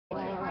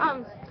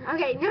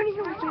Okay, no, we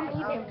can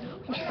leave him.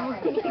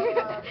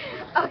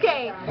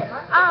 Okay,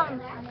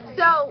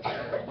 so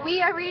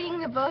we are reading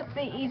the book,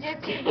 The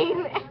Egypt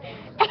Game,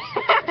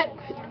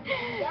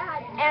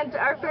 and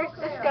our first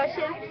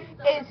discussion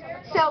is,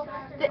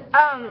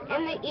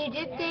 in the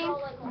Egypt game,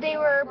 they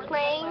were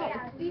playing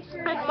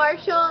with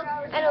Marshall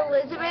and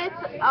Elizabeth,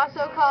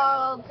 also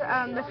called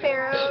the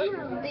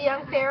Pharaoh, the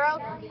young Pharaoh,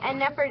 and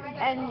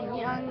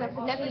young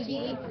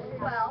Nefertiti,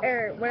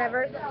 or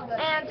whatever.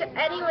 And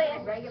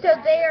anyways, so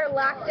they are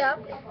locked up,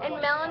 and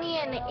Melanie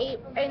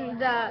in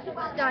the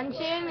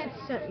dungeon.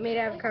 It's made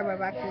out of cardboard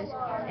boxes,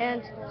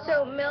 and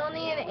so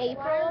Melanie and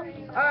April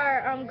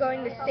are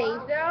going to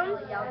save them.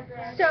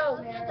 So,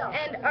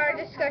 and our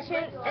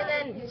discussion, and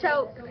then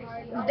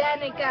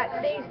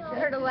they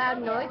heard a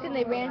loud noise and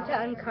they ran to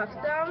uncuff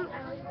them.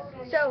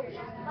 So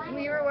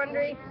we were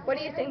wondering, what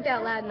do you think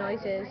that loud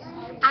noise is?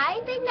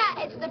 I think that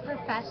it's the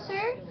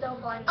professor.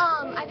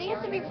 I think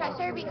it's the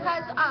professor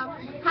because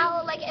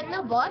how like in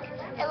the book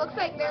it looks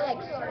like they're like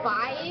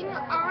spying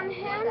on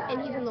him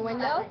and he's in the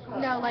window.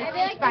 No, like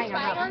they're spying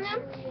on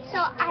them.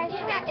 So I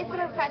think that it's the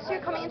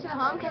professor coming into the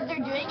home because they're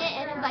doing it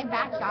in his like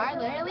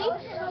backyard, literally.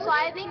 So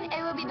I think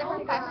it would be the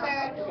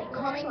professor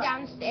coming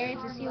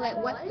downstairs to see like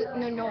what's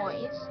the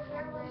noise.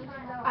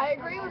 I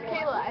agree with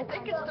Kayla. I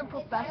think it's the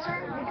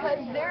professor because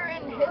they're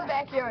in his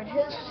backyard,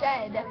 his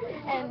shed,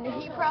 and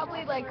he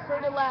probably like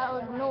heard a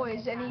loud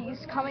noise and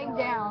he's coming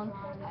down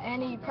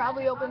and he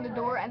probably opened the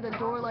door and the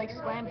door like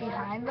slammed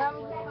behind them,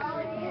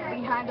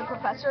 behind the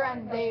professor,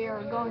 and they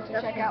are going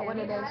to check out what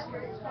it is.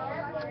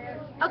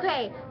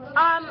 Okay,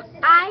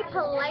 I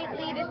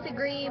politely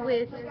disagree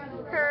with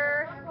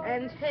her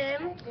and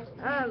him.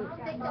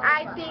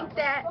 I think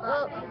that,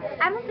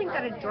 I don't think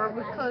that a door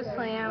would close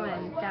slam,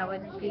 and that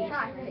would be,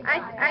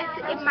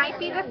 it might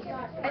be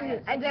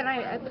and then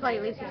I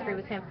politely disagree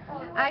with him.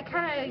 I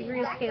kind of agree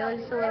with Kayla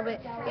just a little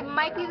bit. It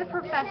might be the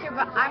professor,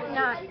 but I'm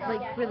not,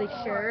 like, really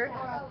sure.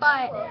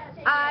 But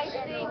I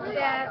think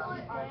that,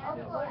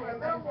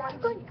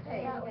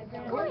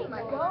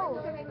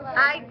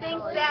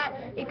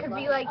 it could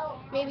be like,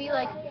 maybe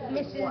like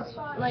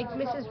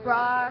Mrs.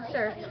 Ross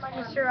or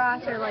Mr.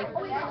 Ross, or like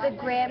the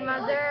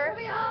grandmother,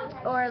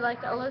 or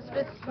like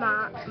Elizabeth's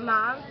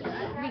mom,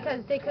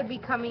 because they could be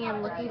coming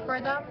and looking for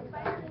them.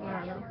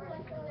 I don't know.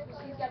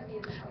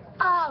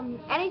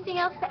 Anything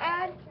else to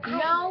add?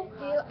 No.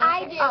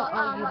 I do.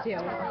 Oh, you do.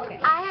 Okay.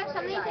 I have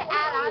something to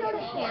add on to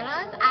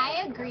Hannah's.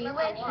 I agree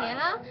with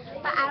Hannah,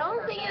 but I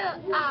don't think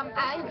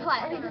I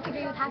politely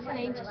disagree with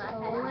Hassan just a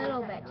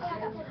little bit,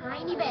 just a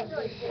tiny bit.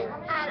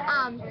 And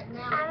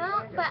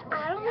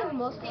I don't think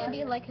mostly it would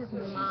be like his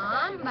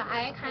mom, but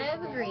I kind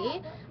of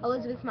agree,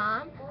 Elizabeth's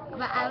mom.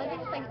 But I would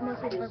think it's like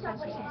mostly for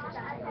Professor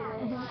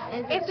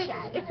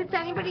If it's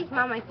anybody's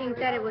mom, I think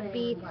that it would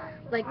be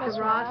like the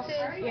Rosses,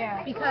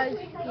 because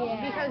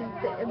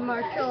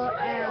Marshall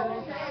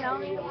and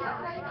Melanie.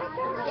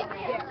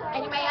 Yeah.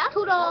 Anybody else?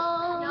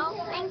 Toodles. No.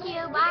 Thank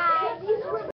you. Bye.